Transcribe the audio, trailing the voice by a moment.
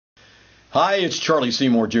Hi, it's Charlie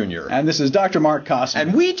Seymour Jr. And this is Dr. Marc Kossmann.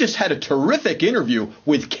 And we just had a terrific interview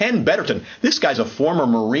with Ken Betterton. This guy's a former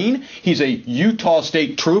Marine. He's a Utah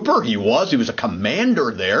State Trooper. He was a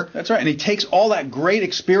commander there. That's right. And he takes all that great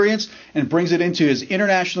experience and brings it into his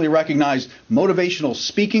internationally recognized motivational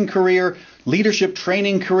speaking career, leadership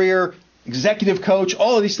training career, executive coach,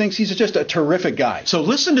 all of these things. He's just a terrific guy. So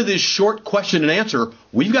listen to this short question and answer.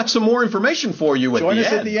 We've got some more information for you at the end. Join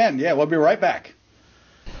us at the end. Yeah, we'll be right back.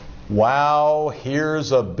 Wow,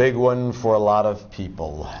 here's a big one for a lot of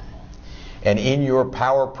people. And in your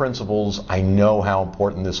power principles, I know how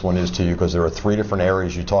important this one is to you because there are 3 different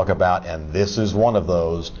areas you talk about, and this is one of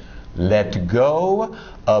those. Let go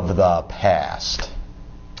of the past.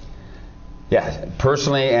 Yeah,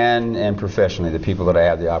 personally and professionally, the people that I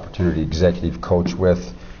have the opportunity to executive coach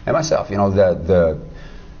with, and myself,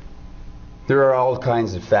 there are all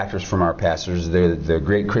kinds of factors from our pastors. The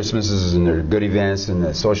great Christmases and their good events and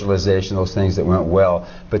the socialization, those things that went well.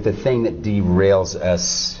 But the thing that derails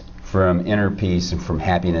us from inner peace and from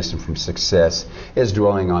happiness and from success is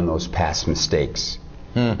dwelling on those past mistakes.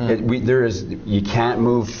 Mm-hmm. You can't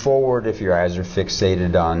move forward if your eyes are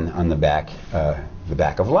fixated on the back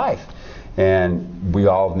of life. And we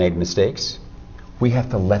all have made mistakes. We have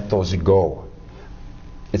to let those go.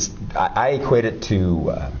 I equate it to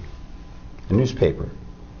a newspaper.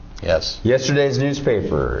 Yes. Yesterday's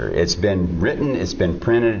newspaper. It's been written, it's been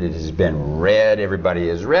printed, it has been read, everybody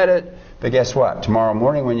has read it. But guess what? Tomorrow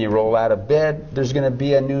morning when you roll out of bed, there's going to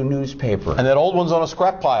be a new newspaper. And that old one's on a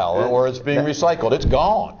scrap pile or it's being recycled. It's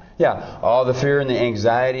gone. Yeah. All the fear and the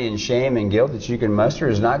anxiety and shame and guilt that you can muster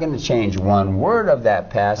is not going to change one word of that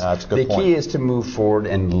past. That's a good point. The key is to move forward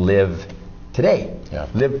and live today. Yeah.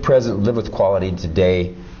 Live present, live with quality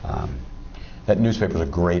today. That newspaper is a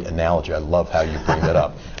great analogy. I love how you bring that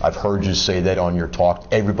up. I've heard you say that on your talk.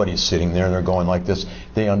 Everybody's sitting there and they're going like this.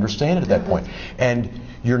 They understand it at that point. And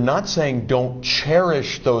you're not saying don't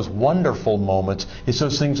cherish those wonderful moments. It's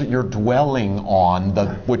those things that you're dwelling on,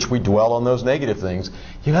 which we dwell on those negative things.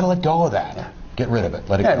 You got to let go of that. Get rid of it.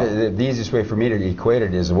 Let it go. The easiest way for me to equate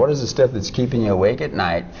it is, what is the stuff that's keeping you awake at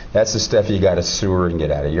night? That's the stuff you got to sewer and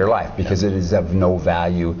get out of your life because it is of no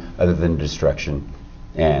value other than destruction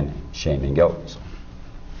and shame and guilt.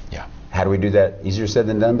 Yeah. How do we do that? Easier said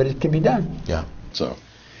than done, but it can be done. Yeah. So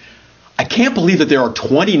I can't believe that there are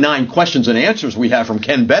 29 questions and answers we have from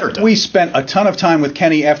Ken Betterton. We spent a ton of time with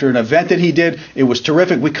Kenny after an event that he did. It was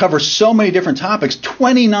terrific. We cover so many different topics.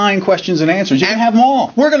 29 questions and answers. You can have them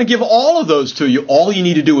all. We're going to give all of those to you. All you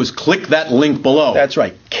need to do is click that link below. That's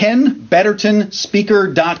right.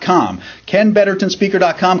 KenBettertonSpeaker.com.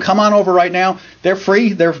 KenBettertonSpeaker.com. Come on over right now. They're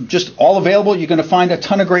free. They're just all available. You're going to find a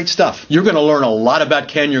ton of great stuff. You're going to learn a lot about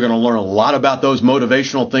Ken. You're going to learn a lot about those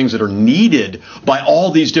motivational things that are needed by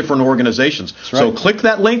all these different organizations. Right. So click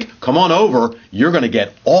that link. Come on over. You're going to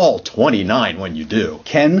get all 29 when you do.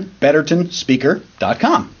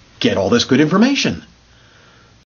 KenBettertonSpeaker.com. Get all this good information.